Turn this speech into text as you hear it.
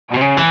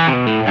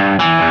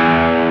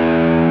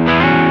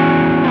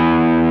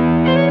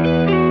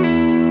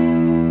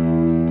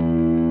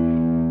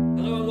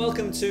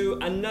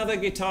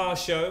Guitar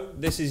Show.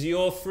 This is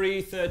your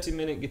free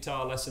 30-minute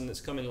guitar lesson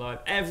that's coming live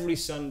every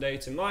Sunday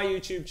to my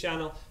YouTube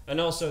channel and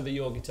also the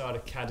Your Guitar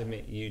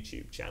Academy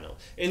YouTube channel.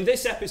 In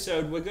this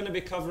episode, we're going to be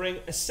covering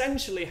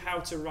essentially how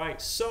to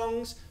write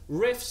songs,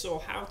 riffs,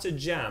 or how to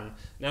jam.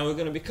 Now, we're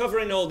going to be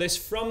covering all this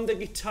from the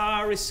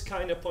guitarist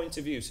kind of point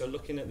of view, so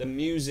looking at the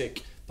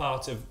music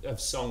part of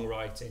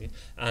songwriting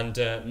and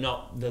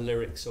not the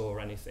lyrics or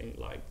anything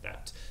like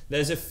that.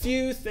 There's a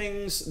few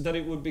things that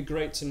it would be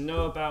great to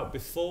know about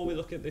before we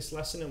look at this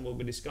lesson, and we'll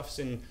be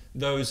discussing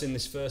those in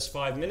this first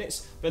 5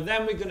 minutes, but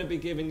then we're going to be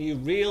giving you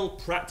real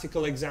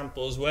practical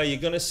examples where you're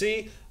going to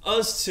see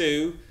us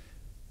two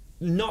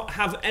not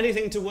have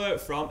anything to work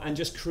from and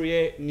just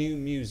create new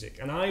music,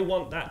 and I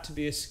want that to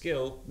be a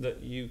skill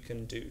that you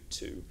can do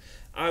too.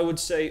 I would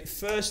say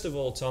first of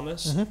all,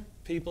 Thomas,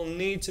 people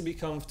need to be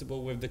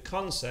comfortable with the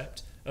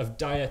concept of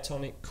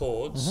diatonic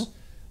chords,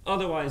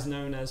 otherwise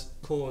known as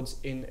chords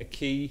in a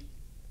key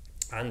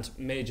and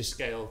major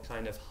scale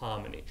kind of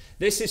harmony.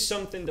 This is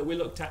something that we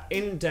looked at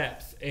in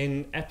depth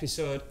in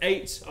episode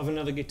 8 of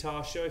Another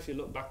Guitar Show, if you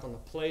look back on the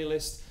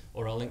playlist,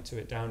 or I'll link to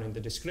it down in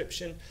the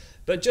description.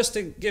 But just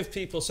to give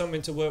people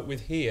something to work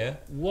with here,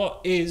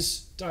 what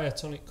is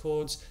diatonic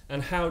chords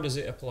and how does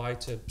it apply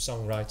to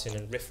songwriting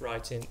and riff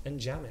writing and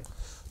jamming?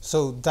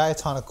 So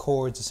diatonic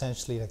chords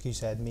essentially, like you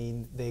said,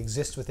 mean they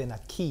exist within a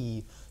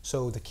key.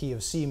 So the key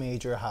of C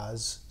major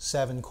has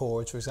 7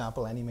 chords, for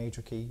example, any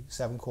major key,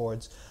 7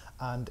 chords,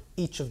 and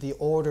each of the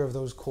order of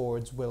those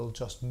chords will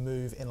just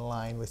move in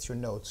line with your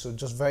notes. So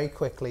just very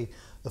quickly,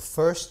 the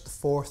 1st, the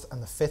 4th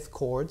and the 5th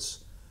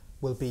chords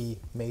will be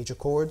major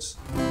chords.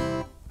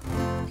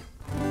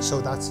 So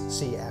that's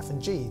C, F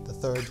and G, the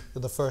 1st,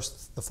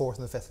 the 4th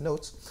and the 5th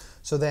notes.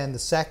 So then the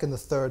 2nd,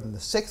 the 3rd and the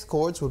 6th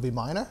chords will be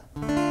minor.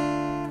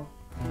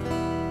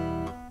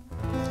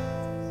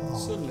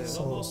 Suddenly, a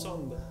lot more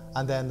somber.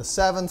 And then the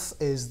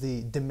 7th is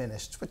the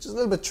diminished, which is a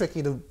little bit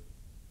tricky to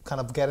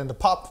kind of get into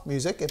pop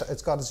music.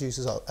 It's got its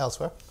uses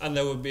elsewhere. And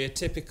there would be a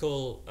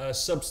typical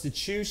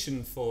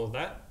substitution for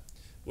that,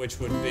 which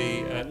would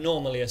be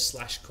normally a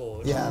slash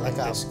chord. Yeah, like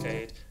in this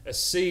case, a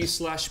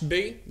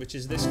C/B, which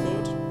is this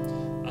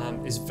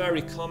chord, is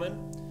very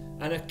common.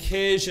 And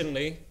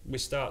occasionally we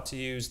start to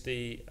use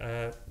the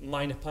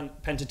minor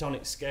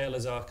pentatonic scale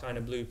as our kind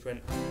of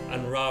blueprint,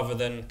 and rather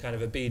than kind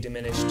of a B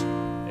diminished,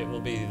 it will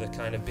be the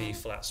kind of B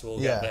flat, so we'll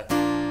get there.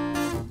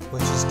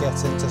 Which just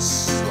gets into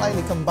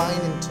slightly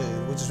combining two,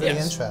 which is really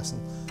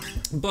interesting.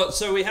 But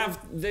so we have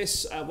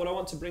this, what I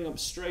want to bring up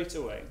straight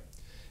away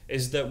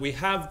is that we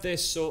have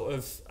this sort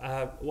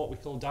of what we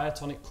call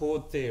diatonic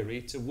chord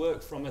theory to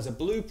work from as a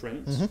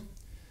blueprint.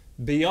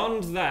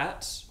 Beyond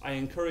that, I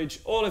encourage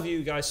all of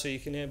you guys, so you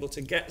can be able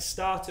to get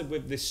started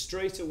with this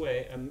straight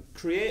away and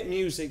create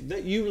music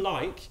that you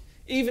like,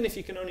 even if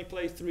you can only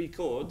play 3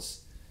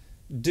 chords.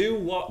 Do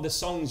what the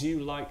songs you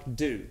like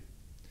do.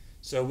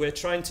 So we're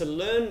trying to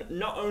learn,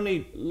 not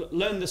only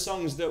learn the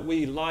songs that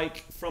we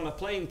like from a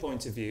playing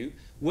point of view,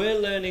 we're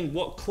learning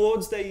what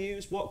chords they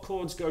use, what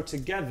chords go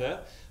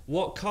together,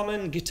 what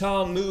common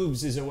guitar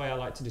moves is a way I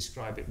like to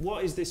describe it.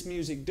 What is this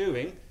music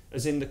doing,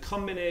 as in the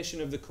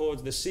combination of the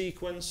chords, the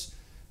sequence,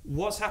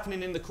 what's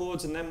happening in the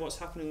chords and then what's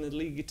happening in the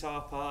lead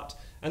guitar part,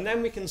 and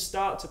then we can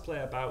start to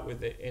play about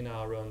with it in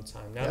our own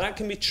time. Now that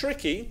can be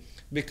tricky,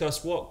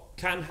 because what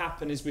can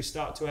happen is we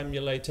start to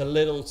emulate a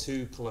little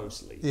too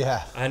closely.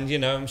 And you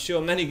know, I'm sure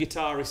many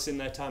guitarists in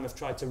their time have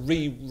tried to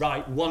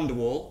rewrite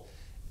Wonderwall,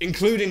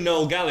 including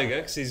Noel Gallagher,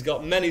 because he's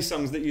got many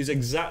songs that use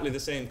exactly the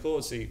same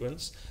chord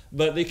sequence,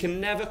 but they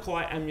can never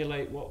quite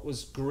emulate what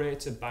was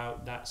great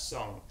about that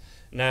song.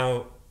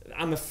 Now,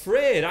 I'm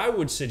afraid I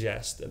would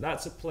suggest that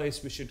that's a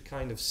place we should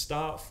kind of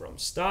start from.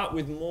 Start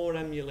with more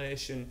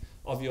emulation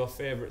of your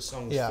favourite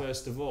songs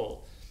first of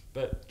all,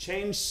 but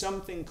change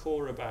something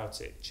core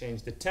about it.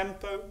 Change the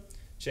tempo,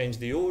 change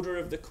the order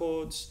of the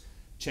chords,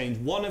 change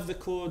one of the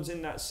chords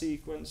in that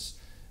sequence,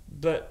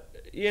 but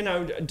you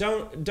know,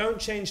 don't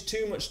change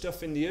too much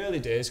stuff in the early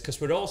days,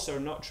 because we're also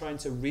not trying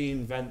to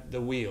reinvent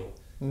the wheel.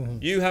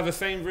 You have a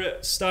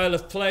favourite style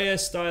of player,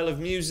 style of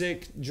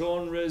music,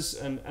 genres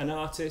and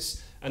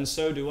artists, and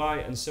so do I,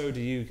 and so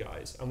do you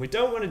guys. And we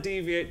don't want to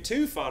deviate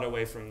too far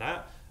away from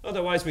that,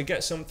 otherwise we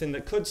get something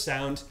that could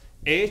sound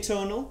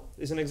atonal,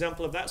 is an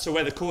example of that, so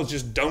where the chords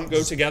just don't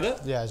go together,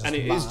 and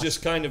it is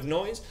just kind of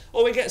noise,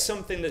 or we get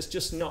something that's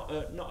just not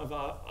of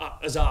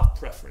our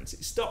preference.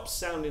 It stops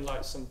sounding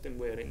like something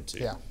we're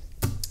into.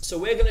 So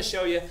we're going to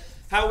show you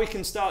how we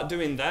can start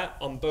doing that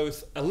on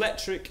both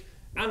electric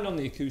and on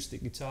the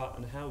acoustic guitar,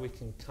 and how we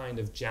can kind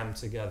of jam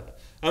together.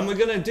 And we're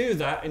going to do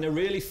that in a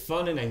really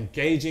fun and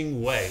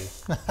engaging way.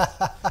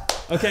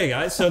 Okay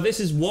guys, so this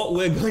is what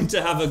we're going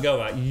to have a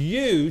go at.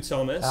 You,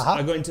 Thomas,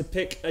 are going to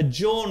pick a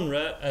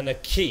genre and a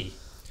key.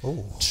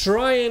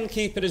 Try and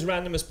keep it as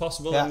random as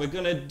possible, and we're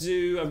going to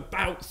do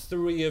about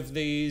 3 of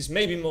these,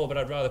 maybe more, but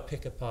I'd rather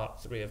pick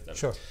apart 3 of them.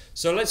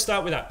 So let's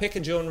start with that. Pick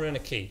a genre and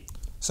a key.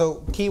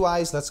 So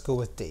key-wise, let's go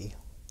with D.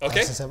 Okay.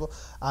 Nice and simple.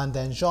 And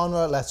then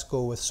genre, let's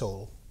go with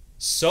soul.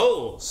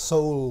 Soul.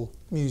 Soul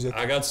music.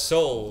 I got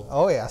soul.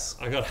 Oh yes.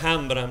 I got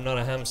ham, but I'm not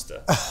a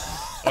hamster.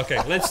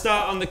 Okay, let's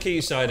start on the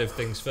key side of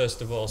things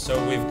first of all.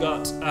 So we've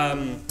got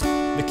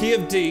the key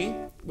of D.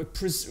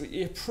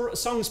 Your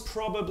song's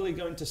probably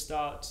going to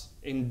start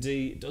in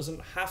D. It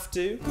doesn't have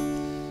to.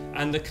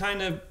 And the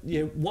kind of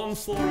 1,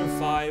 4, and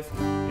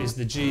 5 is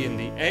the G and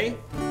the A.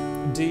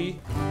 D,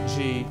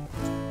 G,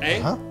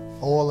 A.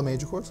 All the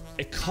major chords.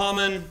 A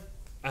common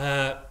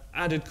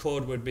added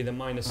chord would be the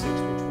minor 6,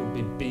 which would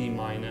be B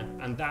minor,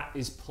 and that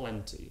is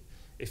plenty.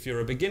 If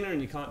you're a beginner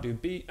and you can't do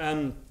B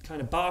kind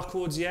of bar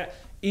chords yet,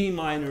 E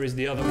minor is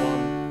the other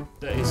one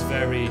that is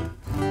very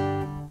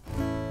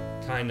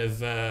kind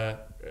of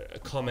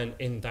common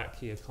in that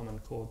key, a common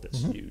chord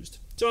that's used.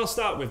 So I'll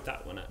start with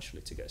that one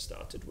actually to get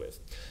started with.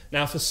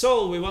 Now for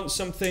soul, we want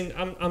something,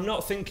 I'm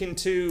not thinking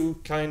too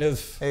kind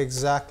of...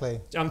 Exactly.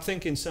 I'm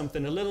thinking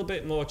something a little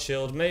bit more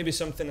chilled, maybe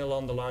something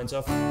along the lines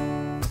of...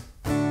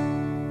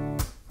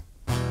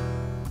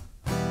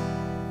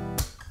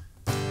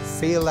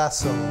 Feel that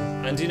soul.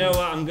 And you know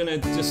what, I'm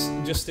going to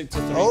just stick to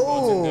 3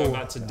 chords and go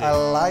back to D. I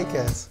like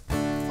it.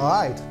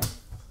 Alright.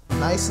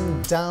 Nice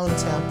and down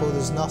tempo,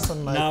 there's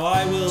nothing like now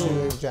I will too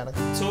energetic.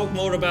 talk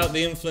more about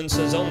the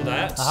influences on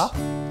that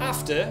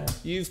after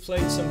you've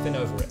played something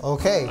over it.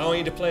 Okay. I want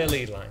you to play a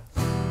lead line.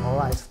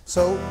 Alright,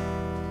 so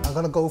I'm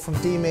going to go from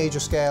D major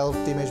scale,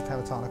 D major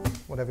pentatonic,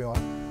 whatever you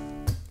want.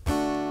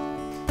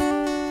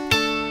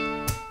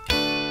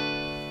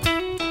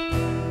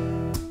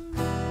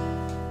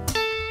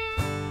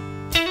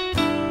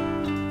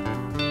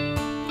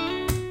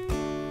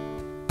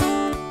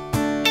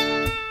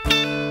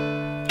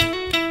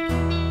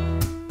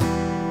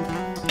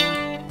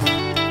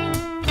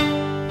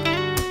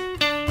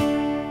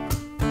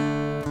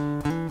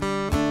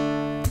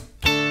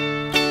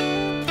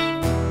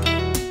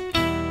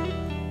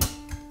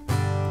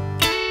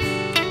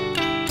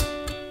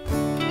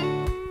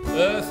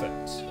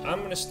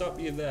 Stop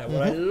you there.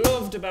 What I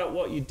loved about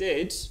what you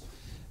did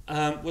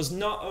was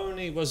not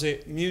only was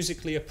it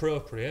musically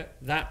appropriate,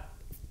 that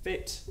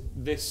fit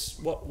this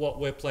what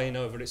we're playing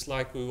over. It's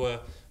like we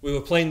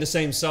were playing the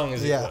same song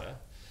as it were,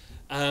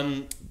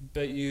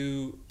 but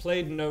you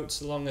played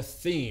notes along a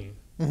theme.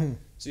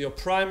 So your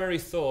primary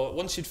thought,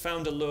 once you'd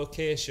found a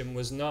location,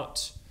 was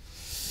not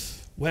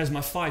where's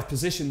my 5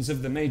 positions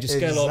of the major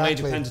scale or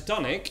major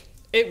pentatonic.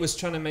 It was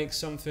trying to make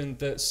something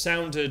that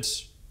sounded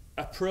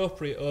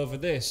appropriate over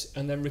this,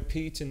 and then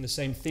repeating the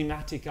same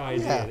thematic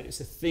idea. That it's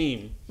a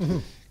theme,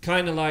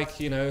 kind of like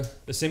the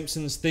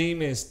Simpsons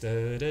theme is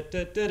and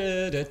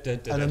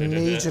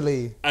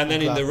immediately, and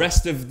then in the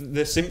rest of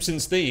the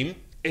Simpsons theme,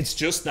 it's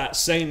just that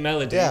same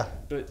melody,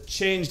 but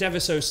changed ever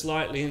so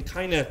slightly, and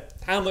kind of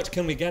how much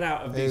can we get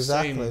out of these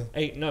same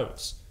 8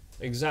 notes?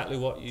 Exactly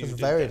what you did.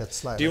 Varied it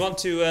slightly. Do you want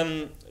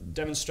to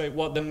demonstrate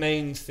what the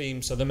main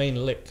theme, so the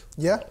main lick?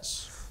 Yeah.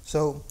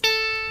 So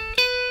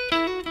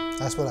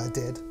that's what I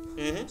did.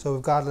 So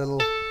we've got a little,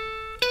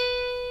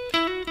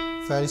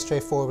 fairly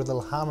straightforward with a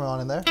little hammer on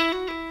in there,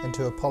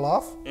 into a pull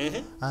off,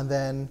 and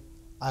then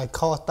I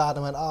caught that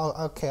and went, oh,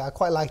 okay, I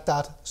quite like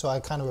that, so I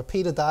kind of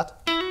repeated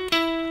that,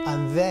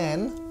 and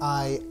then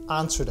I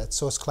answered it.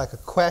 So it's like a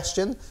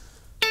question,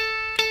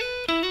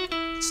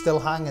 still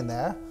hanging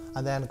there,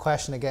 and then a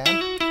question again,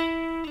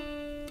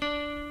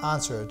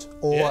 answered,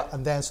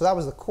 and then, so that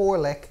was the core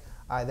lick.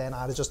 I then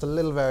added just a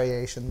little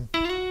variation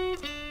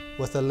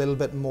with a little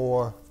bit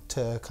more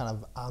to kind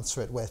of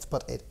answer it with,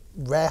 but it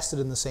rested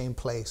in the same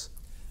place.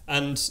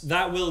 And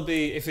that will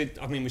be,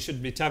 we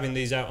should be tabbing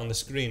these out on the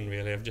screen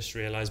really, I've just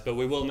realised, but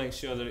we will make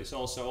sure that it's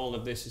also, all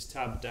of this is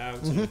tabbed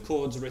out and the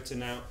chords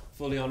written out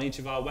fully on each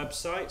of our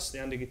websites, the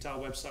Andy Guitar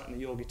website and the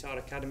Your Guitar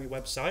Academy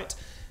website.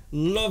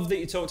 Love that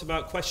you talked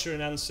about question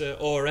and answer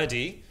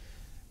already.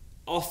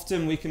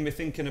 Often we can be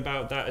thinking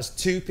about that as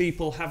 2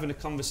 people having a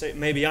conversation.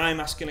 Maybe I'm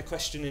asking a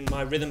question in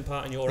my rhythm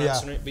part and you're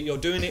answering it, but you're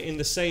doing it in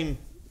the same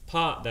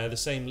part there, the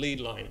same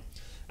lead line.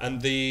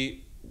 And the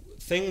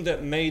thing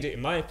that made it,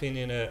 in my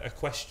opinion, a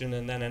question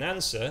and then an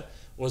answer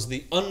was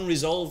the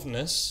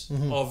unresolvedness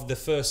of the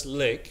first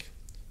lick,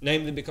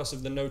 namely because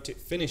of the note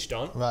it finished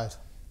on,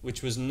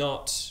 which was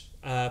not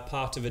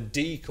part of a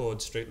D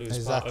chord strictly, it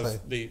was part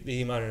of the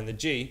E minor and the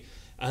G.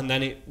 And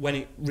then when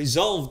it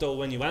resolved, or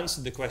when you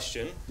answered the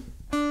question,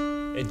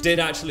 it did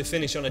actually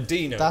finish on a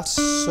D note. That's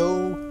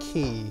so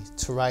key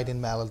to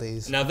writing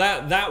melodies. Now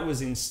that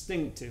was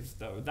instinctive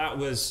though. That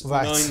was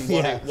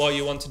knowing what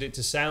you wanted it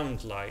to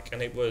sound like,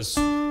 and it was.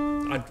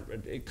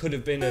 It could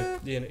have been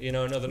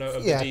another note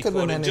of the D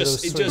chord. It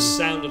just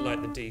sounded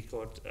like the D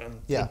chord,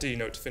 the D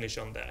note to finish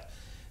on there.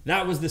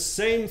 That was the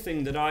same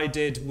thing that I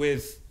did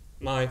with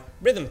my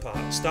rhythm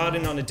part,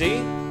 starting on a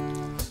D,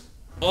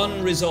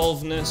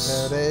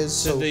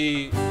 unresolvedness to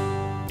the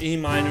E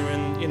minor,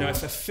 and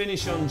if I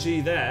finish on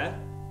G there,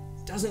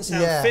 it doesn't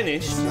sound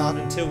finished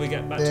until we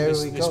get back to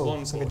this one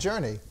chord. It's like a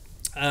journey.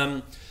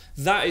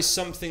 That is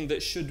something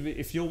that should be,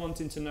 if you're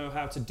wanting to know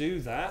how to do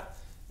that,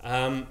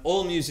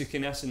 all music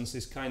in essence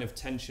is kind of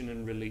tension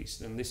and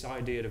release, and this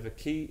idea of a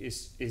key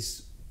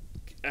is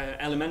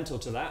elemental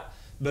to that,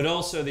 but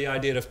also the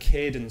idea of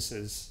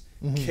cadences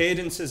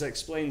Cadences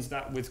explains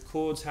that with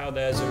chords, how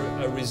there's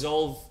a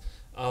resolve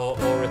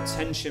or a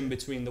tension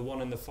between the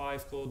 1 and the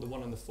 5 chord, the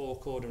 1 and the 4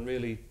 chord, and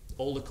really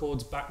all the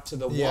chords back to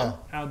the 1,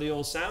 how they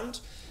all sound.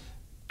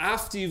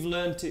 After you've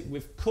learnt it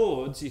with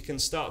chords, you can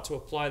start to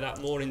apply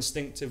that more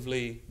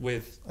instinctively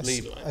with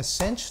lead lines.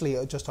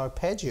 Essentially, just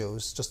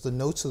arpeggios, just the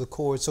notes of the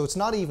chords. So it's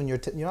not even you're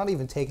not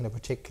even taking it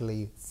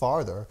particularly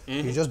farther.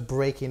 You're just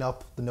breaking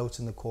up the notes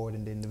in the chord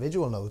into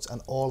individual notes,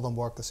 and all of them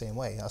work the same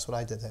way. That's what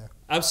I did there.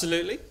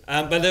 Absolutely,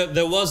 but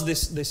there was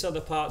this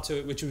other part to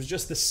it, which was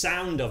just the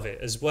sound of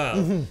it as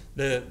well.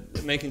 The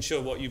making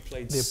sure what you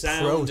played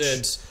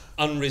sounded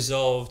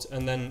unresolved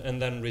and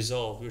then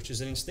resolved, which is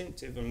an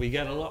instinctive. And we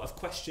get a lot of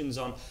questions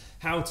on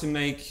how to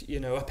make, you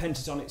know, a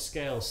pentatonic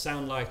scale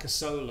sound like a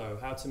solo,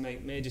 how to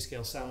make major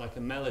scale sound like a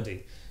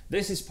melody.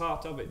 This is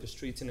part of it, just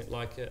treating it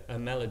like a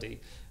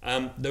melody.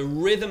 The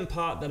rhythm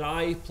part that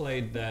I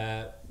played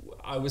there,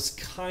 I was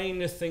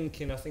kind of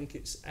thinking, I think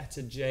it's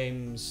Etta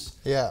James.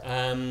 Yeah.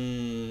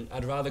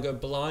 I'd rather go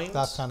blind.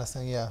 That kind of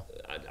thing, yeah.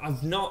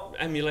 I've not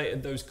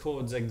emulated those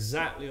chords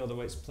exactly or the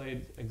way it's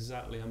played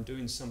exactly. I'm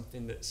doing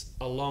something that's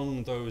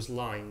along those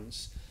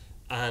lines.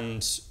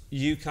 And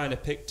you kind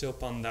of picked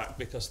up on that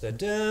because they're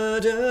da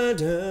da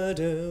da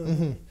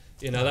da.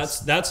 You know,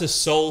 that's a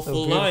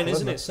soulful line,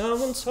 isn't it?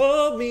 Someone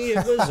told me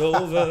it was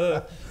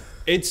over.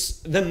 It's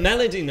the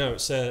melody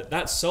notes.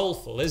 That's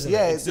soulful, isn't it?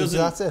 Yeah,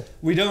 that's it.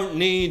 We don't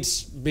need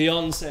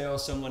Beyonce or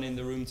someone in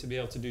the room to be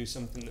able to do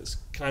something that's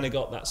kind of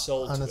got that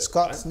soul to it. And it's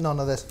got none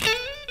of this.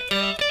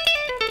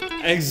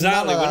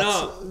 Exactly, we're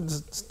not.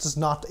 It's just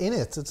not in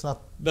it. It's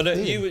not. But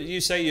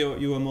you say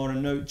you were more a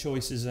note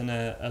choices and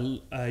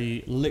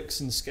a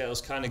licks and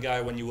scales kind of guy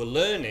when you were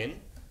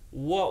learning.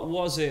 What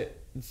was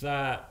it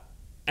that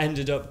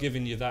ended up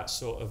giving you that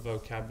sort of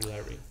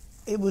vocabulary?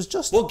 It was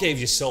just... What gave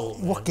you soul,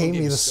 man? What gave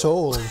me the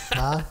soul,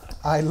 man?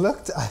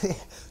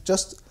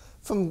 Just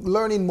from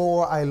learning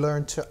more, I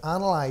learned to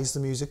analyze the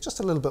music just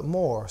a little bit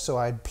more. So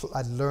I'd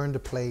learned to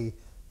play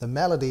the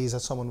melodies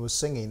that someone was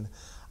singing.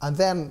 And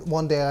then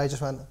one day I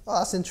just went, oh,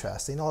 that's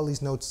interesting. All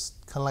these notes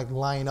kind of like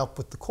line up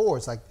with the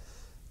chords, like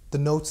the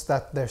notes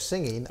that they're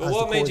singing. But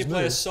what made you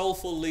play a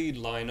soulful lead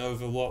line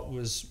over what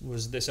was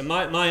this? And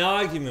my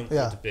argument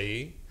would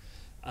be,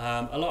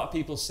 a lot of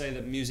people say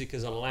that music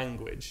is a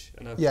language,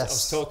 and I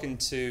was talking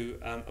to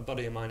a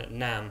buddy of mine at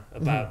NAMM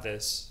about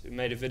this, who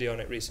made a video on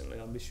it recently.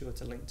 I'll be sure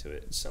to link to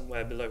it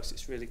somewhere below because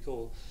it's really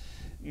cool.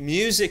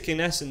 Music, in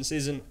essence,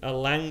 isn't a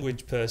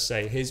language per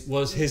se.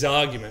 Was his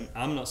argument.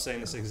 I'm not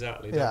saying this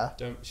exactly.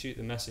 Don't shoot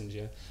the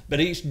messenger. But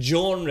each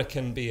genre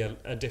can be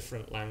a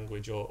different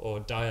language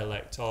or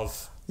dialect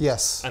of.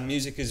 Yes. And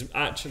music is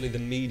actually the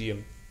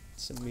medium.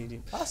 It's a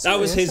medium. That's that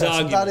was his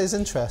argument. That is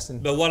interesting.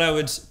 But what I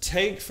would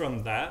take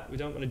from that, we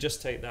don't want to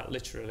just take that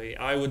literally,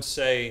 I would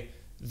say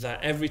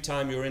that every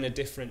time you're in a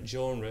different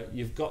genre,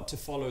 you've got to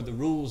follow the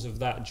rules of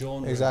that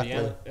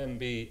genre and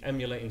be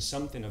emulating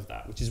something of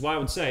that, which is why I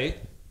would say,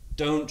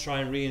 don't try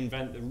and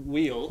reinvent the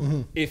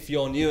wheel if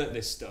you're new at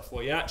this stuff.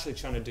 What you're actually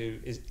trying to do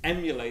is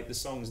emulate the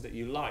songs that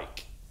you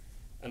like,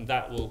 and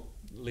that will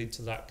lead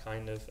to that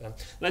kind of...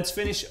 let's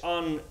finish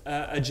on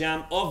a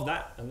jam of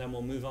that, and then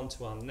we'll move on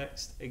to our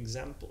next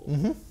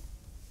example.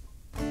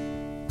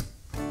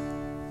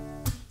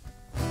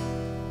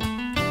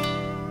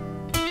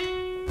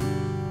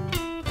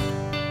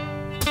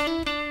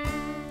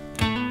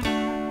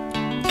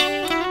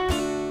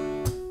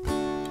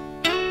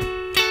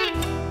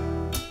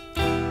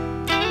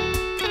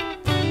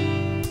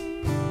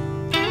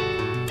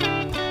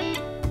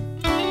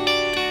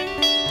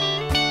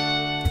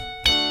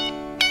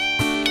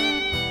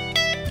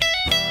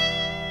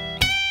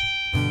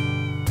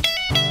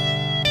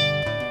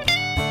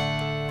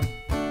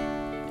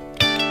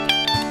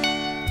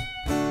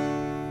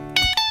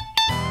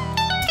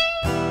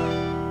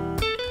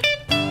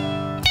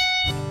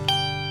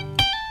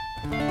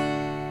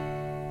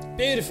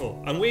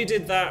 Beautiful. And we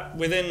did that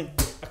within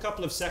a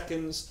couple of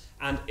seconds.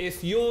 And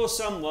if you're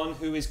someone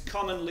who is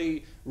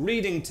commonly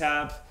reading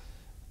tab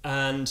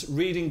and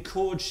reading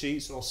chord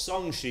sheets or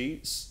song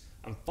sheets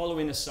and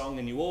following a song,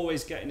 and you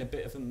always get in a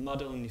bit of a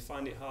muddle and you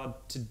find it hard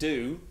to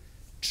do,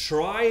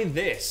 try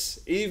this,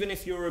 even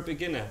if you're a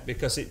beginner,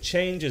 because it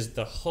changes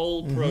the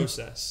whole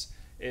process.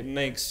 It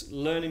makes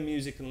learning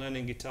music and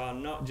learning guitar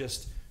not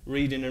just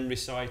reading and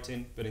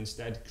reciting, but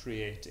instead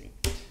creating.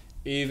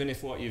 Even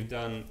if what you've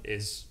done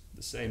is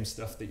the same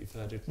stuff that you've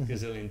heard a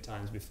gazillion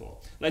times before.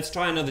 Let's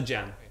try another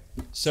jam.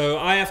 So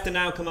I have to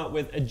now come up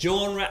with a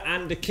genre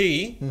and a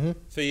key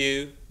for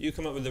you. You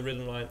come up with the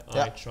rhythm line,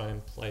 I try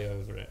and play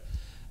over it.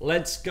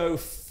 Let's go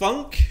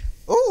funk.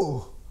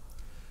 Ooh.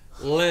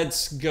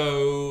 Let's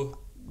go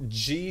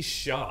G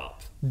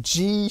sharp.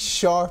 G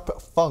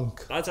sharp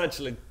funk. That's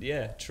actually,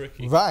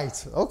 tricky.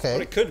 Right, okay.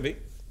 But it could be.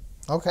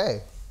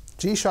 Okay.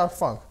 G sharp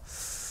funk.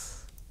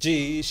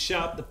 G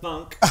sharp the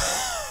funk.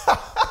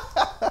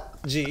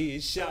 G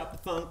sharp the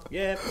funk,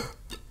 yeah.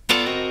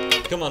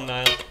 Come on,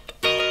 Niall.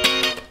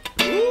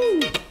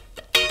 Woo!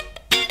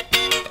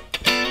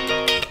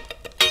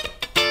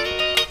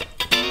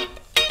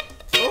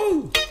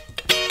 Ooh.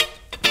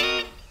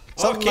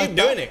 Something keep like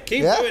doing that. it.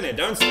 Keep Yeah? doing it.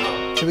 Don't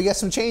stop. Should we get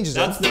some changes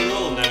That's in? the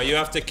rule now. You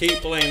have to keep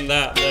playing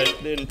that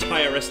the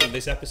entire rest of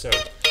this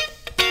episode.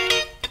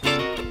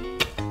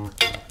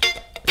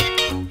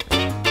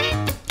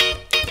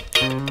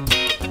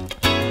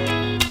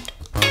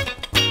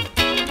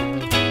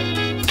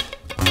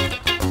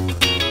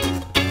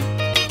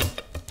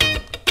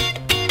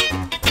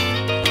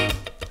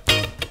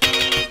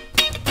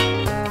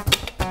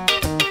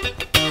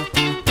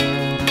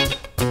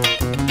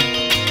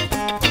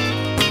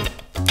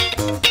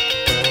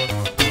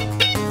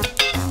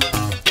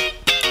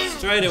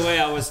 Straight away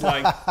I was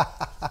like,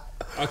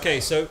 okay,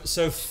 so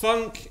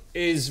funk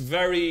is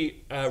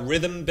very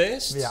rhythm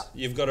based. Yeah.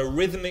 You've got a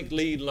rhythmic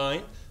lead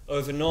line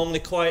over normally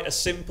quite a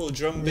simple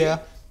drum beat. Yeah.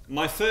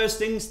 My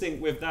first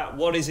instinct with that,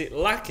 what is it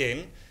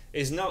lacking,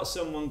 is not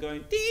someone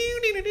going.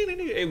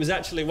 It was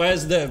actually,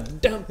 where's the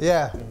dum,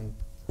 Yeah.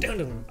 dum,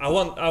 dum. I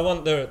want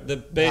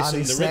the bass And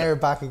and the the snare rhythm.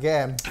 back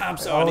again.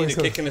 Absolutely, I need Always a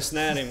goes- kick and a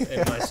snare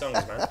in my songs,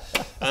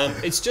 man.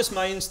 It's just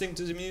my instinct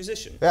as a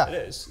musician. Yeah.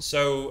 It is.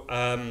 So.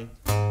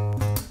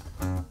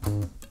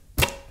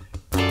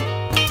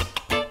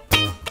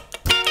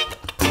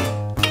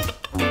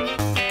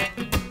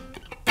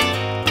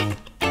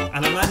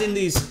 And I'm adding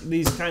these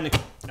kind of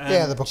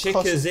the percussion.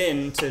 chickers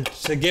in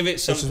to give it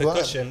some Which is what-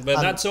 percussion, but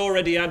and- that's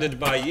already added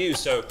by you.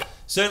 So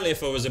certainly,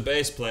 if I was a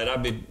bass player,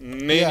 that'd be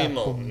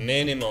minimal,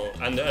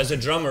 and as a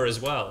drummer as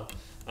well.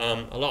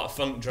 A lot of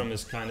funk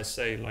drummers kind of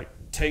say like,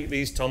 take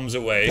these toms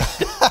away.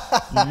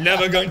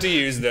 Never going to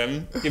use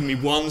them. Give me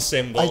one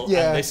cymbal,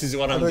 and this is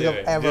what I'm doing. I don't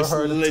think I've ever Just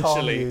heard a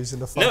tom used in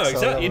the funk No, song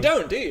exactly. You ever.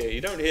 don't, do you?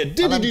 You don't hear. And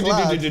I'm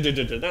glad.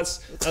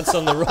 That's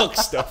on the rock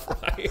stuff,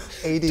 right?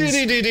 80s.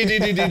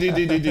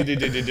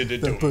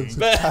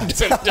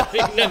 But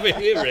you never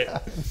hear it.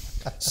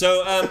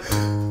 So.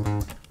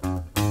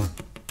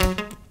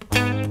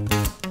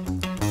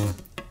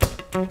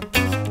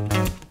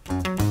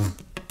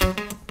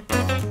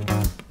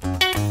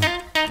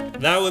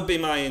 That would be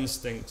my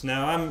instinct.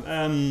 Now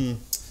I'm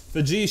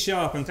for G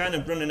sharp. I'm kind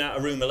of running out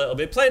of room a little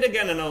bit. Play it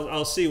again, and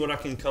I'll see what I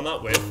can come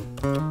up with.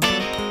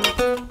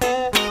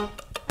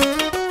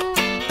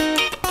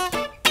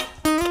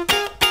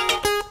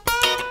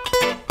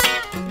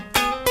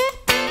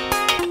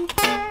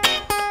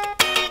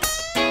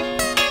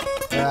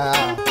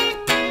 Yeah.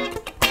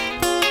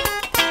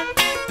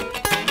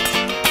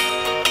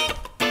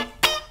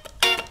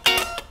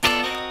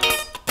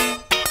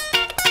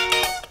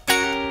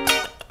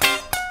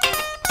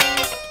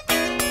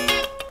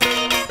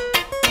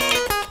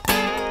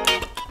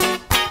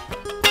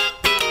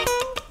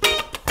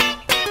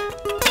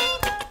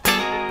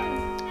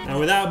 Now,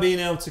 without being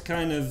able to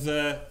kind of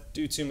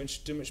do too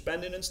much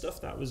bending and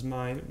stuff, that was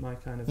my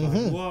kind of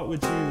vibe. What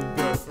would you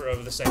go for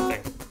over the same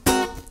thing?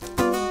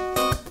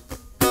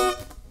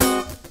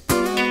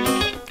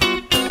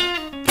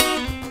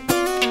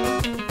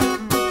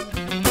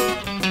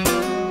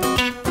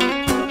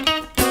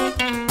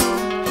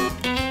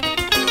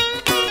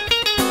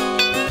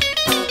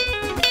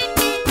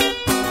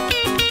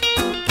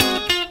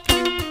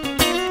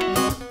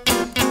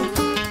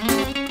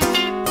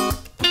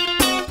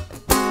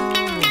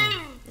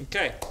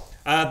 Okay.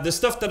 The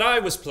stuff that I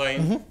was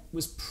playing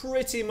was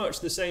pretty much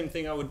the same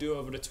thing I would do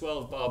over the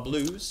 12-bar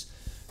blues.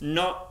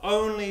 Not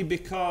only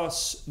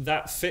because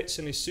that fits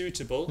and is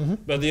suitable,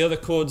 but the other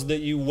chords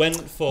that you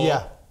went for.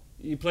 Yeah.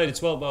 You played a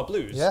 12-bar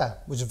blues. Yeah,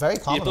 which is very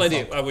common. You played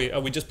in it. funk.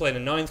 Are we just playing a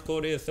 9th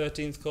chord here,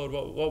 13th chord?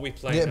 What are we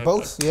playing? Yeah,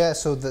 both. Yeah,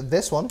 so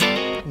this one,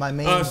 my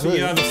main Oh, so groove.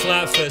 you have a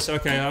flat first.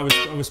 Okay, I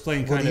was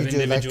playing What kind do of you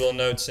do, individual like-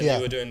 notes, and yeah.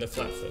 you were doing the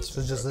flat first.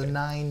 So just okay.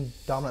 the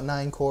dominant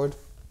 9 chord.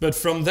 But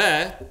from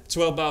there,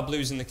 12-bar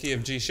blues in the key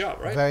of G sharp,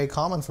 right? Very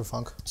common for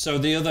funk. So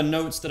the other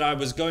notes that I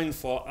was going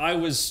for, I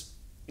was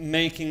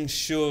making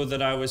sure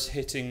that I was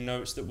hitting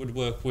notes that would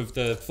work with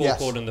the 4 Yes.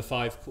 chord and the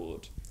 5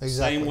 chord.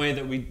 Exactly. Same way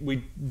that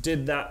we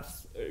did that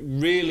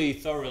really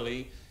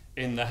thoroughly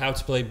in the How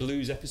to Play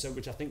Blues episode,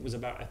 which I think was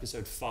about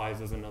episode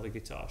 5 of Another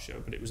Guitar Show,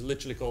 but it was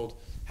literally called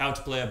How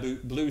to Play a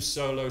Blues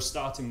Solo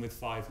starting with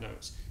 5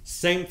 notes.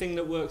 Same thing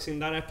that works in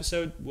that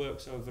episode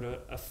works over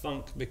a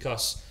funk,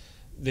 because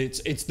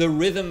it's the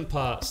rhythm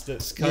parts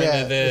that's kind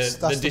of that's the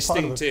part of it.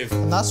 distinctive.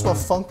 And that's what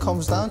funk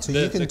comes down to.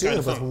 The- You can the do kind it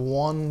of with funk.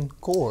 one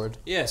chord.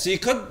 Yeah, so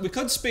we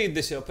could speed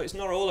this up. It's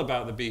not all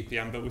about the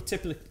BPM, but we've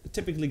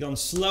typically gone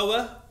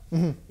slower.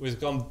 We've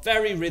gone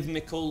very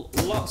rhythmical,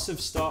 lots of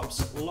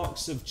stops,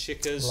 lots of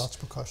chickers, Lots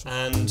of percussion.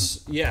 and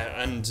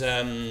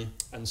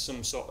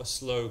some sort of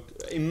slow.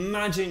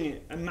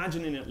 Imagining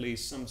at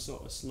least some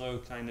sort of slow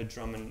kind of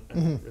drum and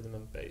rhythm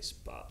and bass.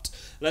 But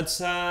let's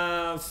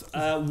have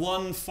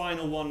one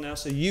final one now.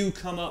 So you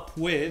come up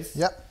with.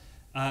 Yep.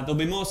 There'll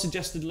be more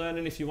suggested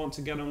learning if you want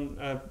to get on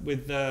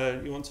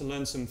you want to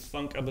learn some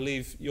funk. I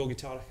believe Your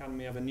Guitar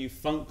Academy have a new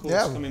funk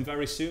course coming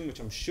very soon,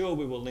 which I'm sure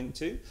we will link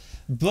to.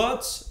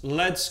 But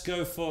let's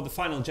go for the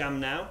final jam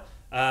now.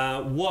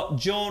 What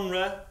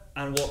genre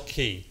and what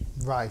key?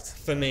 Right.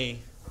 For me,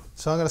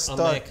 So I'm going to on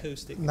the start.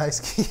 acoustic. Nice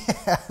key.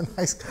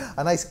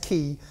 A nice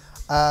key.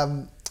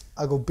 I'll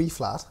go B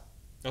flat.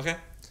 Okay.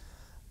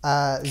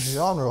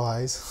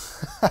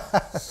 Genre-wise,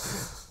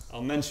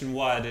 I'll mention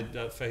why I did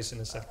that face in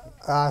a second.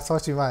 I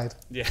thought you might.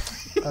 Yeah.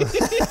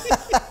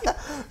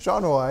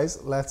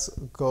 Genre-wise, let's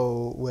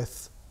go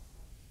with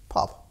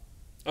pop.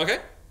 Okay.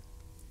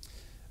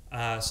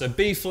 So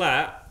B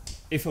flat,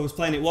 if I was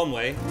playing it one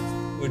way,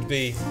 would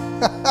be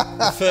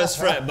the first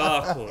fret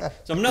bar chord.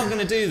 So I'm not going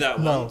to do that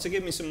one. No. To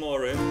give me some more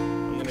room,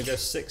 I'm going to go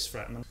 6th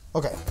fret.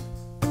 Okay.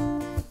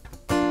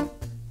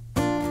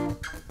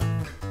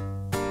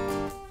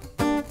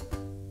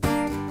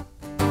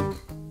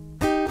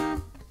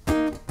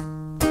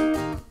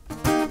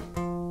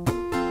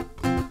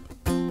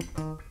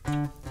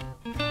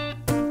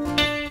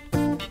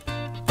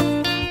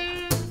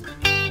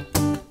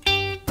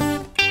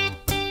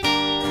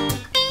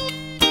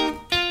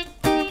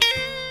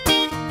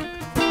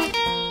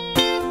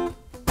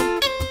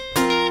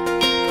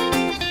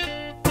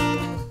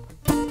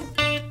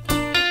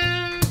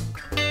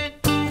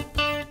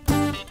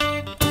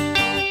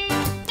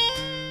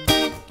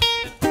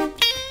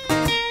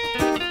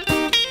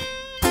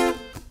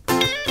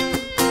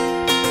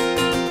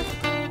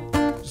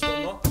 Just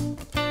one more.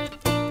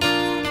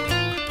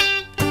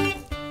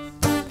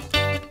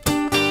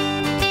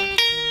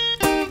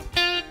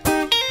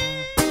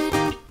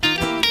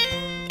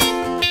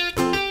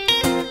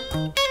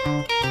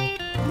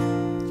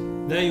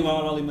 There you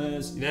are, Ollie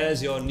Murs.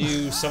 There's your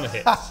new summer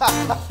hit. Before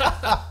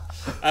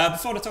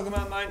I talk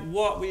about mine,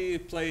 what were you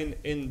playing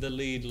in the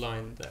lead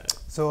line there?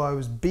 So I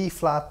was B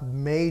flat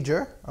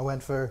major. I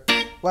went for,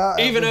 well,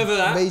 Even over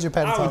that, major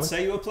I would pentatonic.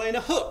 say you were playing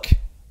a hook.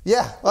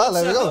 Yeah, well,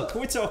 What's there a we go. hook?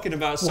 We're talking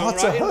about What's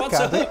a songwriting. hook, What's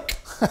a Andy? hook?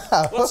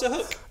 What's a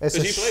hook? It's 'Cause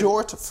a you played-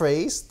 short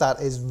phrase that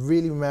is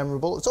really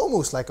memorable. It's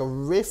almost like a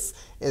riff.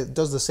 It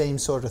does the same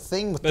sort of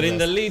thing with But the in riff.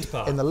 the lead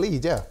part. In the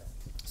lead, yeah.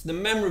 It's the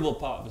memorable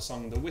part of the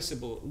song, the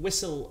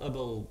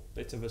whistleable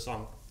bit of a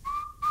song.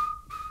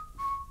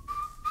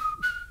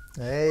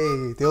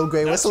 Hey, the old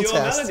grey That's whistle your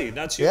test. melody.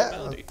 That's your Yeah.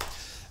 melody.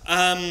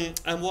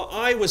 And what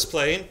I was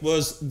playing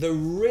was the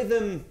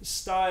rhythm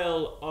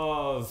style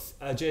of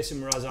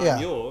Jason Mraz, I'm Yeah.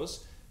 Yours,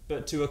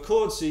 but to a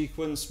chord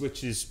sequence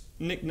which is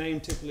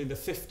nicknamed typically the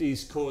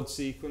 50s chord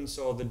sequence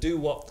or the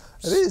doo-wop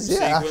It is,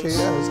 yeah, sequence. actually,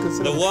 yeah, it was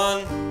considered. The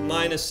 1,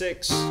 minor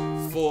 6,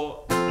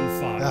 4,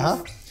 and 5. Uh-huh.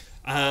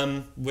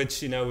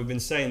 Which, you know, we've been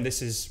saying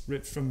this is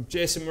ripped from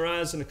Jason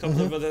Mraz and a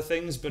couple of other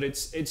things, but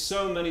it's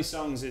so many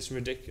songs, it's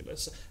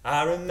ridiculous.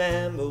 I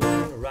remember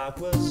when rock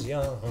was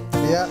young.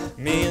 Yeah.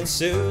 Me and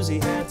Susie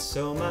had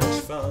so much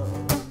fun,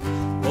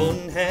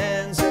 holding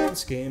hands and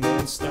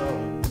skimming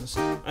stones.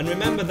 And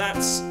remember,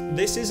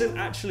 this isn't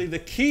actually the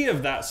key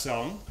of that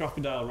song,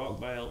 Crocodile Rock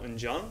by Elton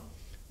John,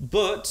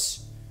 but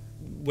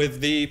with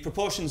the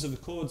proportions of the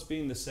chords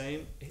being the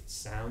same, it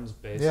sounds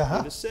basically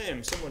Yeah. the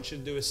same. Someone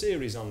should do a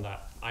series on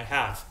that. I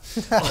have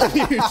on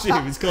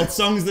YouTube. It's called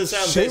Songs That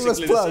Sound Shameless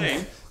Basically plug. the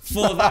Same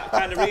for that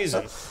kind of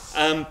reason.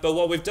 But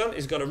what we've done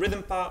is got a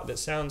rhythm part that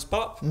sounds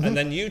pop, and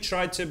then you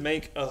tried to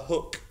make a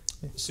hook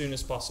as soon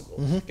as possible.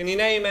 Can you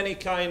name any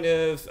kind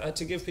of,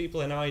 to give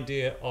people an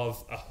idea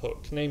of a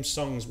hook, name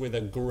songs with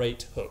a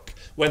great hook,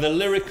 whether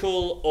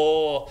lyrical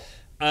or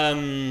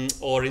in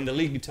the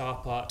lead guitar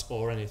part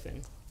or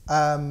anything?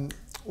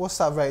 What's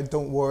that, right?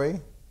 Don't worry.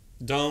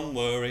 Don't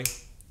worry,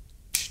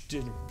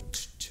 be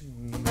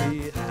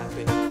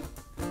happy.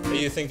 Are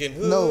you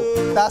thinking,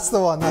 No, that's the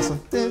one. That's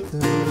one.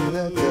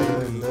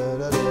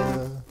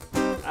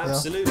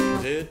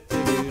 absolutely.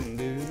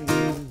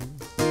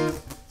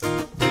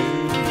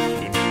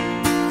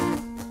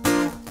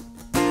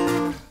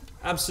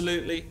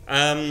 Absolutely.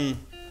 I'd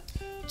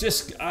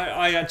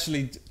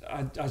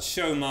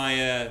show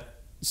my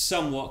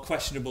somewhat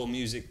questionable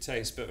music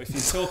taste, but if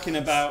you're talking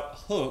about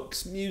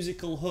hooks,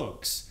 musical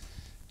hooks,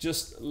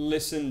 just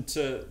listen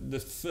to the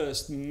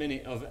first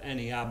minute of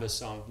any ABBA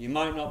song. You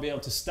might not be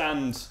able to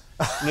stand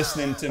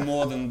listening to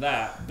more than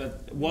that,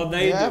 but what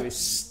they do is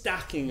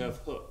stacking of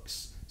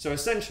hooks. So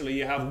essentially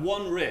you have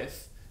one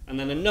riff and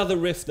then another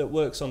riff that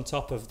works on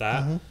top of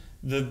that.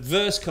 The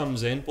verse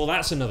comes in, well,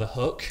 that's another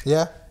hook.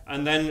 Yeah.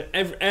 And then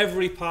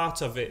every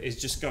part of it is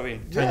just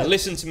going, kind of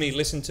listen to me,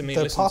 listen to me,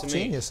 They're listen pop to me.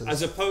 geniuses.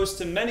 As opposed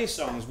to many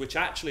songs which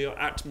actually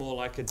act more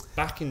like a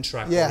backing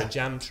track or a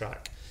jam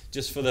track,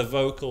 just for the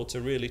vocal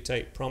to really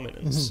take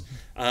prominence.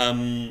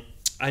 And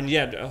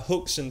yeah,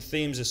 hooks and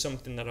themes are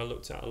something that I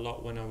looked at a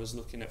lot when I was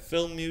looking at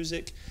film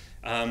music.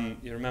 You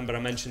remember I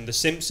mentioned The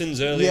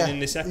Simpsons earlier in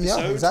this episode?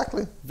 Yeah,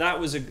 exactly.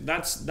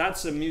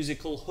 That's a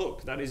musical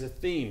hook. That is a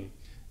theme.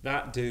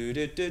 That do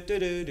do do do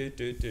do do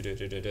do do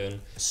do do do.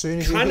 As soon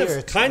as you hear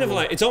it. Kind of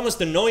like, it's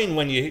almost annoying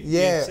when you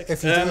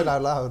if you do it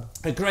out loud.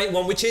 A great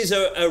one, which is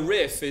a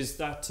riff, is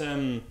that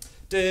do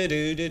do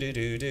do do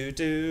do do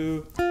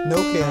do.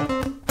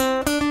 Nokia.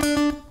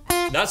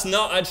 That's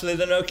not actually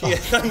the Nokia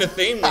kind of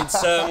theme.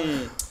 It's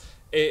it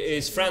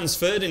is Franz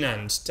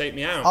Ferdinand, Take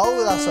Me Out.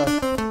 Oh, that's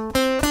right.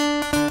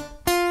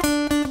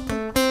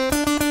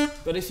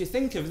 But if you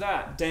think of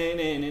that,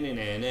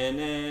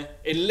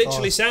 it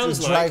literally sounds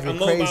it's like a driving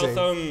mobile crazy.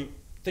 phone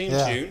theme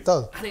Yeah, tune, it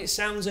does. and it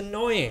sounds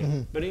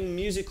annoying. But in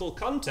musical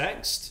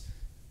context,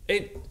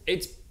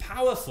 it's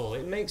powerful.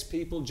 It makes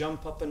people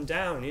jump up and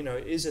down. You know,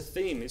 it is a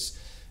theme.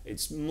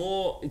 It's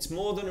more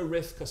than a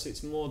riff because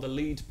it's more the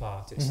lead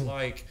part. It's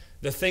like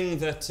the thing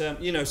that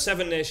you know,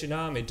 Seven Nation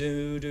Army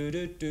do do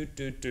do do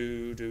do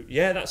do do.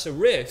 Yeah, that's a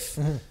riff,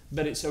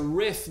 but it's a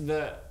riff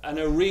that an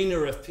arena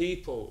of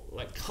people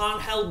like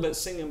can't help but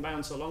sing and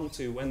bounce along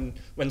to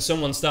when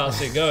someone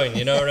starts it going.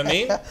 You know what I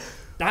mean?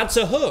 That's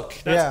a hook.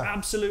 That's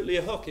absolutely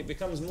a hook. It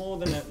becomes more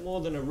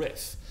than a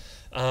riff,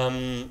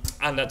 and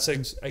that's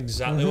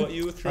exactly what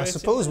you were creating. I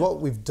suppose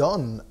what we've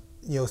done,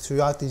 you know,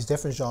 throughout these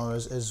different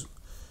genres is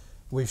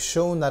we've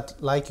shown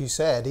that, like you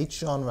said, each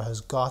genre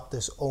has got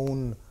these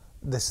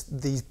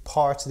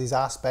parts, these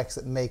aspects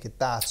that make it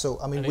that. So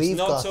I mean,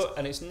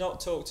 and it's not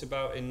talked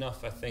about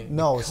enough, I think.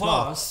 No, it's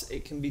not. Because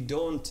it can be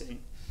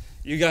daunting.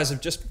 You guys have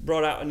just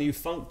brought out a new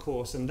funk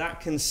course, and that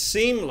can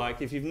seem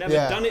like, if you've never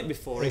done it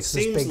before, it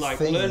seems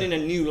like learning a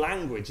new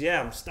language. Yeah,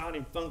 I'm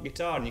starting funk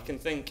guitar, and you can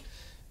think,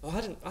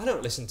 oh, I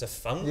don't listen to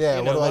funk. Yeah,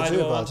 you know, what do I do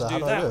why about do I want to that?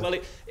 do that? Well,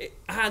 it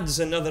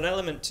adds another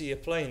element to your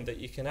playing that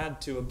you can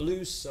add to a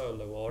blues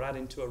solo or add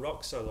into a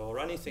rock solo or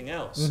anything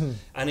else.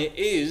 And it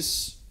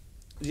is,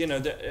 you know,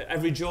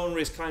 every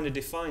genre is kind of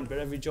defined, but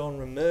every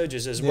genre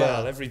merges as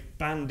well. Every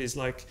band is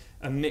like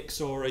a mix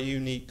or a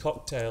unique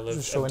cocktail of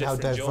just showing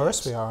different how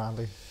diverse genres. we are,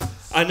 Andy.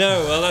 I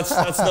know. Well,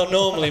 that's not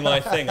normally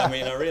my thing. I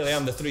mean, I really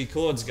am the three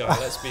chords guy.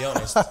 Let's be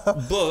honest.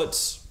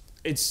 But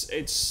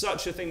it's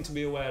such a thing to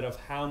be aware of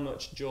how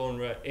much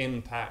genre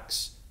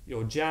impacts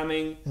your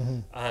jamming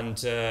and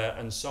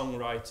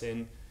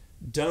songwriting.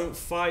 Don't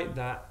fight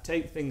that.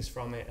 Take things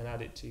from it and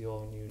add it to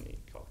your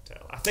unique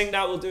cocktail. I think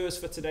that will do us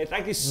for today.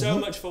 Thank you so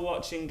much for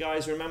watching,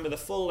 guys. Remember, the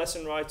full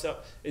lesson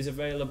write-up is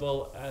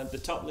available at the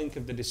top link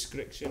of the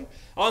description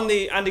on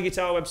the Andy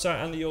Guitar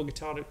website and the Your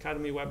Guitar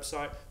Academy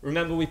website.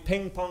 Remember, we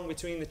ping-pong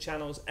between the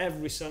channels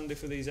every Sunday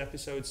for these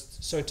episodes.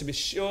 So to be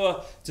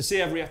sure to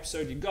see every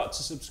episode, you've got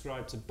to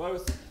subscribe to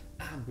both.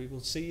 And we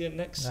will see you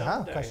next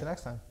Sunday. Catch you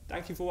next time.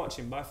 Thank you for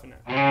watching. Bye for now.